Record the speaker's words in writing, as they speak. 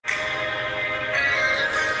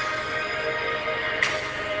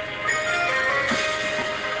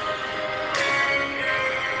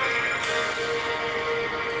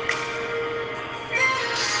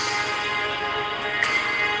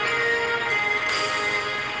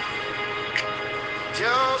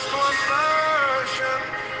Just one passion,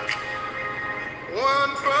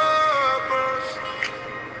 one purpose,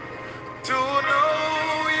 to know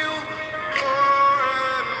you more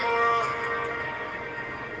and more.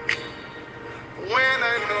 When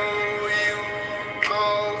I know you,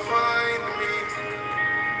 I'll find me.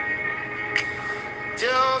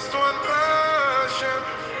 Just one passion,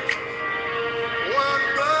 one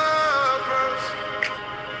purpose,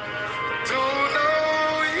 to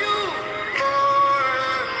know you more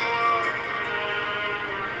and more.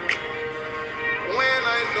 When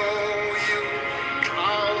I know you,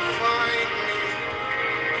 I'll find me.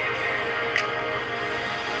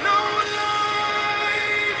 No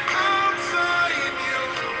life outside you,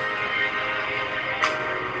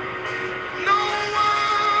 no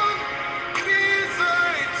one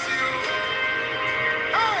besides you.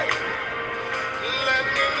 Hey! Let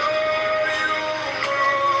me know you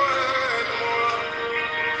more and more.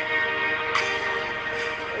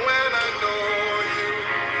 When I know you,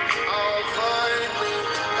 I'll find me.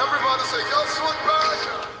 Everybody say, just one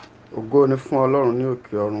passion. Ògo ni fún Ọlọ́run ní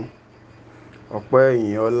òkè ọ̀run. Ọpẹ́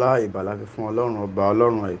ìyìn ọlá ìbàlà fi fún Ọlọ́run ọba,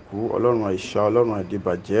 Ọlọ́run àìkú, Ọlọ́run àìṣá, Ọlọ́run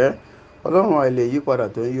àìdìbàjẹ́, Ọlọ́run àìlè yípadà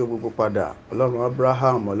tó ń yí gbogbo padà, Ọlọ́run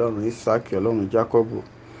Abraham, Ọlọ́run Isaki, Ọlọ́run Jákọ́bù,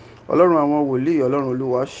 Ọlọ́run àwọn wòlíì, Ọlọ́run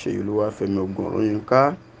Olúwaṣeyì, Olúwafẹ́mi ogun ọ̀run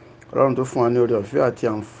yínká, Ọlọ́run tó fún wa ní oore ọ̀fẹ́ àti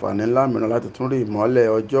àǹfààní ńlá mìíràn láti tún rí ìmọ́lẹ̀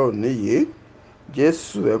ọjọ́ òní yìí.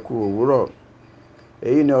 Jésù ẹ kú òwúrọ̀.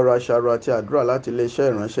 Èyí ni ọ̀rọ̀ àṣàrò àti àdúrà láti iléeṣẹ́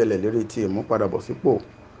ìránṣẹ́ lérí ti ìmúpadàbọ̀sípò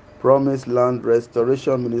Promise Land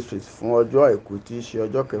Restoration Ministries fún ọjọ́ àìkú tí í ṣe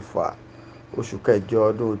ọjọ́ kẹfà oṣù kẹjọ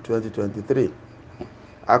ọdún 2023.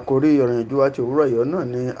 Àkòrí ìrìnàjò àti òwúrọ̀ yìí náà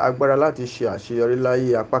ni agbára láti ṣe àṣeyọrí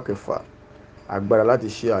láyé apá kẹfà. Agbára láti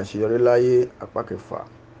ṣe àṣeyọrí láyé apá kẹfà.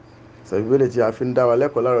 Ìbéèrè tí a fi ń dá wa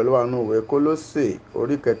lẹ́kọ̀ọ́ láàárọ̀ ló wà nínú ìwé Kólósè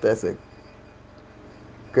orí kẹta ẹsẹ̀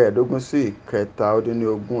kẹẹ̀ẹ́dógún sí ìkẹta ó dín ní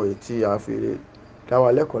ogún, èyí tí a fi dá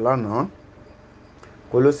wa lẹ́kọ̀ọ́ lánàá.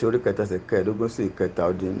 Kólósè orí kẹta ẹsẹ̀ kẹẹ̀ẹ́dógún sí ìkẹta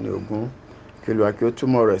ó dín ní ogún. Kí Olúwa kí ó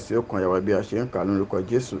túmọ̀ rẹ̀ sí ọkàn àwa bí a ṣe ń kà lórúkọ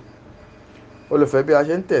Jésù. Olùfẹ́, bí a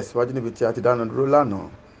ṣe ń tẹ̀síwájú níbi tí a ti dánu dúró lánàá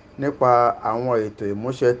nípa àwọn ètò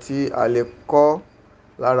ìmúṣẹ tí a lè kọ́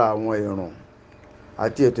lára àwọn ìrun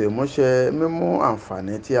àti ètò ìmúṣẹ mímú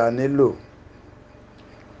àǹfààní tí a nílò.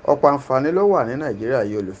 Ọ̀pọ̀ àǹfààní ló wà ní Nàìjíríà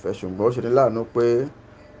yìí olùfẹ́, ṣùgbọ́n ó ṣe ní láàánú pé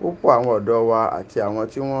púpọ̀ àwọn ọ̀dọ́ wa àti àwọn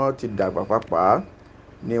tí wọ́n ti dàgbà pàápàá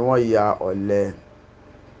ni wọ́n ya ọ̀lẹ.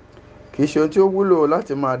 Kì í ṣe ohun tí ó wúlò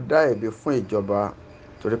láti máa dá ẹ̀bi fún ìjọba,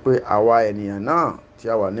 torí pé àwa ènìyàn náà tí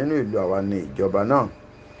a wà nínú ìlú àwa ni ìjọba náà.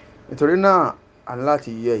 Nítorí náà a ní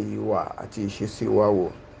láti yẹ ìwà àti ìṣesí wa wò.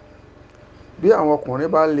 Bí àwọn ọkùnrin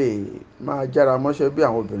bá lè máa jára mọ́ṣẹ́ bí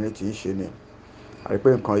àwọn obìnrin tí í ṣe ni, a rí pé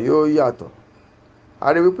nǹkan yóò yàtọ̀.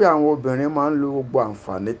 A rí wípé àwọn obìnrin máa ń lo gbogbo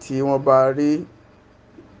àǹfààní tí wọ́n bá rí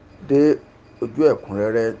dé ojú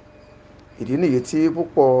ẹ̀kúnrẹ́rẹ́. Ìdí nìyí tí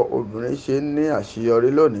púpọ̀ obìnrin ṣe ń ní àṣeyọrí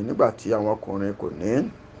lónìí nígbà tí àwọn ọkùnrin kò ní.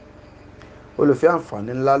 Olùfẹ́,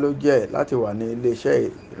 àǹfààní ńlá ló jẹ́ láti wà ní iléeṣẹ́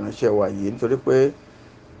ìránṣẹ́ wa yìí, nítorí pé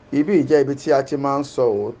ibi jẹ́ ibi tí a ti máa ń sọ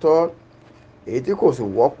òótọ́, èyí tí kò sì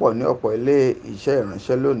wọ́pọ̀ ní ọ̀pọ̀ ilé iṣẹ́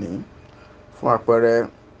ìránṣẹ́ lónìí. Fún àpẹẹrẹ,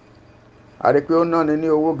 a rí pé ó náni ní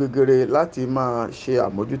owó gegere láti máa ṣe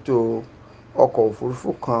àmójútó ọkọ̀ òfurufú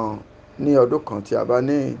kan ní ọdún kan tí a bá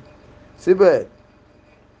ní. Síbẹ̀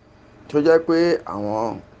tó jẹ́ pé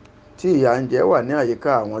àwọn tí ìyà ń jẹ wà ní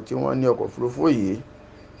àyíká àwọn tí wọ́n ní ọkọ̀ òfurufú yìí,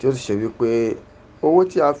 tí ó sì ṣe wípé owó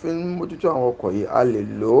tí a fi ń mójútó àwọn ọkọ̀ yìí a lè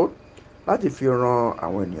lò ó láti fi ran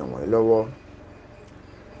àwọn ènìyàn wọ̀nyí lọ́wọ́.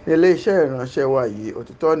 Ní ilé iṣẹ́ ìránṣẹ́ wa yìí,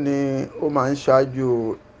 òtítọ́ ni ó máa ń ṣáájú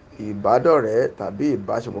ìbádọ́rẹ̀ẹ́ tàbí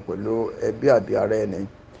ìbáṣepọ̀ pẹ̀lú ẹbí àbí ará ẹni.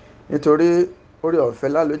 Nítorí oore ọ̀fẹ́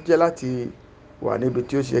ńlá ló jẹ́ láti wà níbi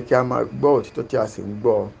tí ó ṣe kí a máa gbọ́ òtítọ́ tí a sì ń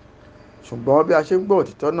gbọ́. Ṣùgbọ́n bí a ṣe ń gbọ́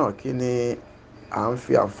òtítọ́ náà, kí ni à ń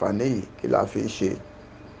fi àǹfààní yìí kí la fi ń ṣe?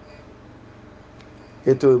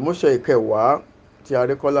 Ètò ìmúṣẹ ìkẹwàá tí a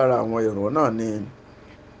rí kọ́ lára àwọn ìrun náà ni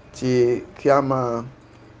ti kí a máa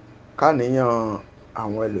kàníyàn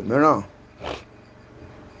àwọn ẹlòmíràn.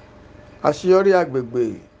 Àṣeyọrí agbègbè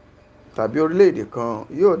tàbí orílẹ̀-èdè kan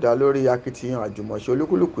yóò dá lórí akitiyan àjùmọ̀ṣe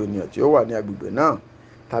olúkúlùkù ènìyàn tí ó wà ní agbègbè náà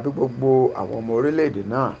tàbí gbogbo àwọn ọmọ orílẹ̀-èdè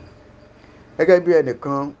náà. Gẹ́gẹ́ bí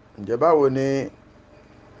ẹnìkan, ǹjẹ́ báwo ni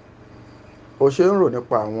o ṣe ń rò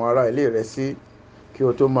nípa àwọn ará ilé rẹ sí kí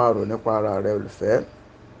o tó máa rò nípa ara rẹ olùfẹ́?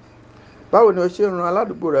 Báwo ni o ṣe ń ran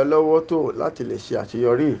aládùúgbò rẹ lọ́wọ́ tó láti lè ṣe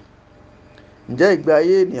àṣeyọrí? Ǹjẹ́ ìgbé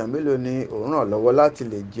ayé ènìyàn mélòó ni ò ń ràn lọ́wọ́ láti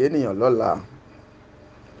lè jẹ́ ènìyàn lọ́la?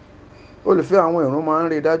 Olùfẹ́, àwọn ìrun máa ń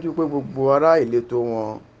rí dájú pé gbogbo ará ìletò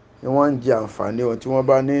wọn ni wọ́n ń jẹ àǹfààní ohun tí wọ́n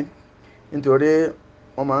bá ní, nítorí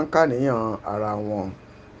wọ́n máa ń kàníyàn ara wọn.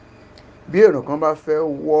 Bí èrò kan bá fẹ́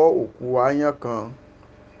wọ́ òkú aáyán kan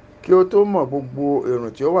Kí ó tó mọ̀, gbogbo èrò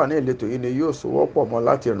tí ó wà ní ìletò yìí ni yóò sowọ́pọ̀ mọ́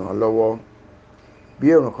láti ràn án lọ́wọ́. Bí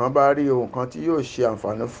èrò kan bá rí ohun kan tí yóò ṣe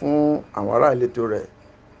àǹfààní fún àwọn ará ìletò rẹ̀,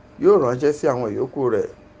 yóò ránṣẹ́ sí àwọn ìyókù rẹ̀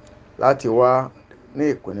láti wá ní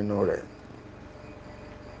ìpín nínú rẹ̀.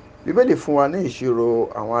 Bíbélì fún wa ní ìṣirò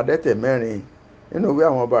àwọn adẹ́tẹ̀ mẹ́rin nínú ìwé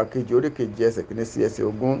àwọn ọba kejì orí keje ẹsẹ̀ kìíní sí ẹsẹ̀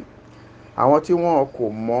ogún. Àwọn tí wọn kò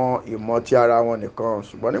mọ ìmọ̀ ti ara wọn nìkan,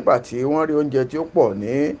 ṣùgbọ́n nígbà tí wọ́n rí oúnjẹ tí ó pọ̀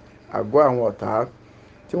ní àgọ́ àwọn ọ̀tá,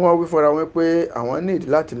 tí wọ́n wí fúnra wọn pé àwọn ní ìdí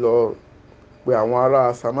láti lọ pe àwọn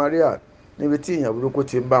ará Samaria níbi tí ìyàn burúkú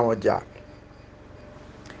ti ń bá wọn jà,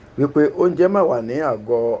 wípé oúnjẹ máa wà ní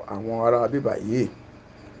àgọ́ àwọn ará bíbà yìí.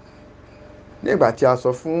 Nígbà tí a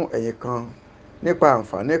sọ fún ẹ̀yin kan nípa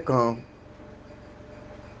àǹfààní kan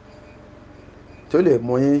tí ó lè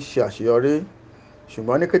mú yín ṣe àṣeyọrí,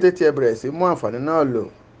 ṣùgbọ́n ní kété tí ẹ bẹ̀rẹ̀ sí mú àǹfààní náà lò,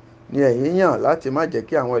 ni ẹ̀yin yàn láti má jẹ́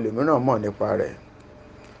kí àwọn ẹlòmíràn mọ̀ nípa rẹ̀.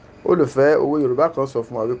 Olùfẹ́, òwe Yorùbá kan sọ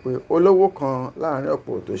fún wa wípé olówó kan láàrin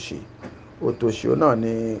ọ̀pọ̀ òtòṣì, òtòṣì náà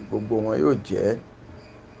ni gbogbo wọn yóò jẹ́.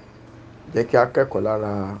 Jẹ́ kí a kẹ́kọ̀ọ́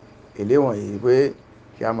lára èlé wọ̀nyí pé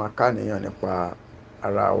kí a máa káàníyàn nípa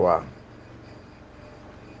ara wa.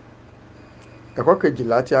 Ẹ̀kọ́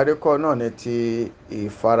kejìlá tí a rí kọ́ náà ni ti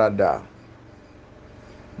ìfaradà.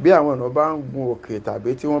 Bí àwọn ènìyàn bá ń gun òkè tàbí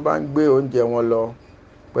tí wọ́n bá ń gbé oúnjẹ wọn lọ,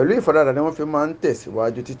 pẹ̀lú ìfaradà ni wọ́n fi máa ń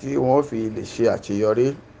tẹ̀síwájú títí wọ́n ó fi lè ṣe àṣeyọrí.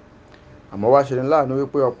 Àmọ́ wá ṣe ni láàánú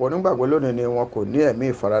wípé ọ̀pọ̀ onígbàgbọ́ lónìí ni wọn kò ní ẹ̀mí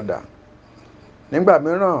ìfaradà. Nígbà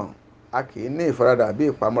mìíràn, a kì í ní ìfaradà bí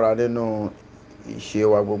ìpamọ́ra nínú ìṣe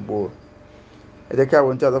wa gbogbo. Ẹ jẹ́ kí a wo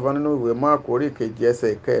ohun tí a sọ fún wa nínú ìwé Máàkù orí kejì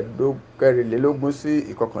ẹsẹ̀ kẹrìnlélógún sí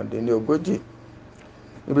ìkọkàndínlógójì.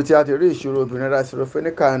 Níbi tí a ti rí ìṣirò obìnrin ará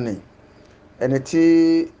Siroféníkà nì, ẹni tí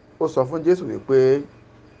ó sọ fún Jésù wípé,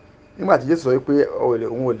 nígbà tí Jésù sọ wípé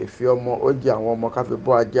òun ò lè fi ọmọ, ó jẹ àwọn ọmọ ká fi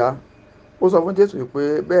bọ́ ajá. Ó sọ fún Jésù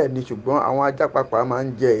wípé bẹ́ẹ̀ ni, ṣùgbọ́n àwọn ajá pàápàá máa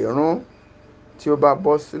ń jẹ ìrún tí ó bá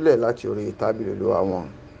bọ́ sílẹ̀ láti orí tábìlì Olúwa wọn.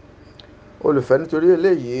 Olùfẹ́, nítorí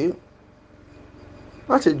eléyìí,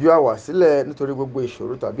 má ṣe ju àwà sílẹ̀ nítorí gbogbo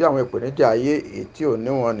ìṣòro tàbí àwọn ìpèníjà ayé èyí tí ò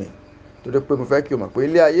níwọ̀n nì. Torí pé mo fẹ́ kí o mọ̀ pé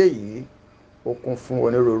ilé ayé yìí ó kún fún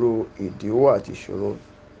onírúurú ìdíwọ́ àti ìṣòro.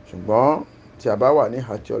 Ṣùgbọ́n tí a bá wà ní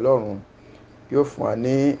ìhà ti Ọlọ́run, yóò fún wa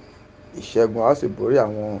ní ìṣẹ́gun, a ó sì borí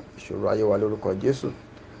àwọn ìṣòro ayé wa lórúkọ Jésù.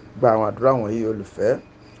 Gba àwọn àdúrà wọ̀nyí, olùfẹ́.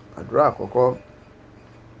 Àdúrà àkọ́kọ́.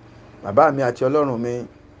 Bàbá mi àti Ọlọ́run mi,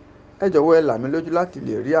 ẹ jọ̀wọ́ ẹ là mí lójú láti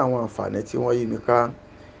lè rí àwọn àǹfààní tí wọ́n yí mi ká,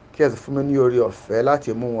 kí ẹ sì fún mi ní oore ọ̀fẹ́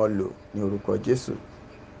láti mú wọn lò ní orúkọ Jésù.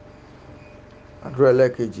 Àdúrà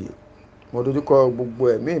ẹlẹ́ẹ̀kejì. Mo dojúkọ gbogbo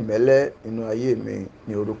ẹ̀mí ìmẹ́lẹ́ nínú ayé mi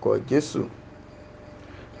ní orúkọ Jésù.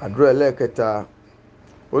 Àdúrà ẹlẹ́ẹ̀kẹta.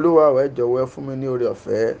 Olúwa, ẹ jọ̀wọ́ ẹ fún mi ní oore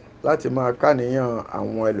ọ̀fẹ́ láti máa káàníyàn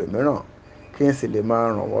àwọn ẹlòmíràn, kí n sì lè máa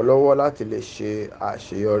ràn wọ́n lọ́wọ́ láti lè ṣe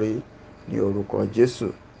àṣeyọrí ní orúkọ Jésù.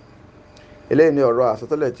 Eléyìí ni ọ̀rọ̀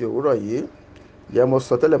àsọtẹ́lẹ̀ ti òwúrọ̀ yìí. Ǹjẹ́ mo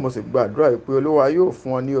sọ tẹ́lẹ̀, mo sì gba àdúrà wípé Olúwa yóò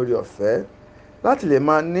fún ọ ní oore ọ̀fẹ́ láti lè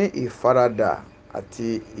máa ní ìfaradà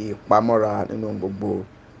àti ìpamọ́ra nínú gbogbo,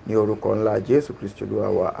 ní orúkọ ńlá Jésù Kristi Olúwa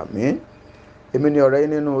wa. Àmín. Èmi ni ọ̀rẹ́ yín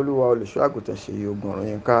nínú Olúwa, olùṣọ́ àgùntàn Ṣèyí Ogun ọ̀run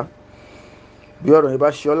yín ká. Bí ọ̀rọ̀ yìí bá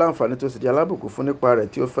ṣe ọ́ láǹfààní tó sì di alábùkún fún nípa rẹ̀,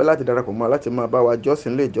 tí ó fẹ́ láti darapọ̀ mọ́ láti máa bá wa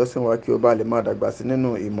jọ́sìn ilé ìjọsìn wa, kí ó bá lè máa dàgbà sí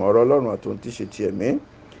nínú ìmọ̀ ọ̀rọ̀ Ọlọ́run àti ohun tí ṣe ti ẹ̀mí.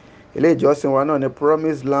 Ilé ìjọsìn wa náà ni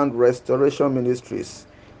Promise Land Restoration Ministries,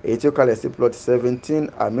 èyí tí ó kalẹ̀ sí plot 17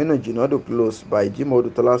 Aminu Jinadu Close by Jimoh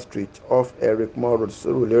Odutola Street off Eric Moore Road,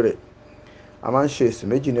 Surulere. A máa ń ṣe ìsìn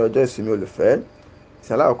méjì ní ọjọ́ ìsinmi, olùfẹ́.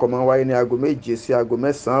 Ìsìn alákọ̀ọ́kọ́ máa ń wáyé ní aago 7 sí aago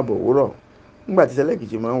 9 àbọ̀ òwúrọ̀, nígbà tí ìsìn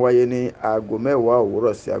ẹlẹ́ẹ̀kejì máa ń wáyé ní aago 10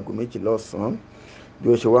 òwúrọ̀ sí aago 12 ọ̀sán. Bí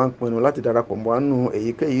o ṣe wá ń pinnu láti darapọ̀ mọ́ nínú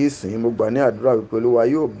èyíkéyìí ìsìn, mo gbà ní àdúrà wípé Olúwa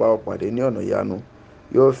yóò bá ọ pàdé ní ọ̀nà ìyanu,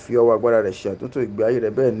 yóò fi ọwọ́ agbára rẹ̀ ṣe àtúntò ìgbé ayé rẹ,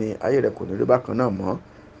 bẹ́ẹ̀ ni ayé rẹ kò ní rí bákan náà mọ́,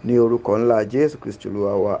 ní orúkọ ńlá Jésù Kristi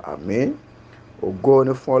Olúwa wa. Àmín. Ògo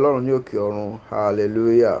ni fún Ọlọ́run ní òkè ọ̀run.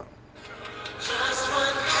 Hallelujah.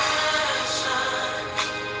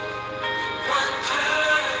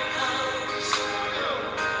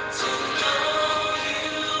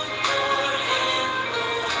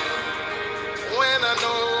 When I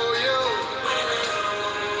know you.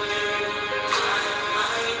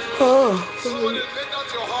 Somebody make out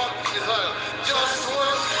your heart desire. Just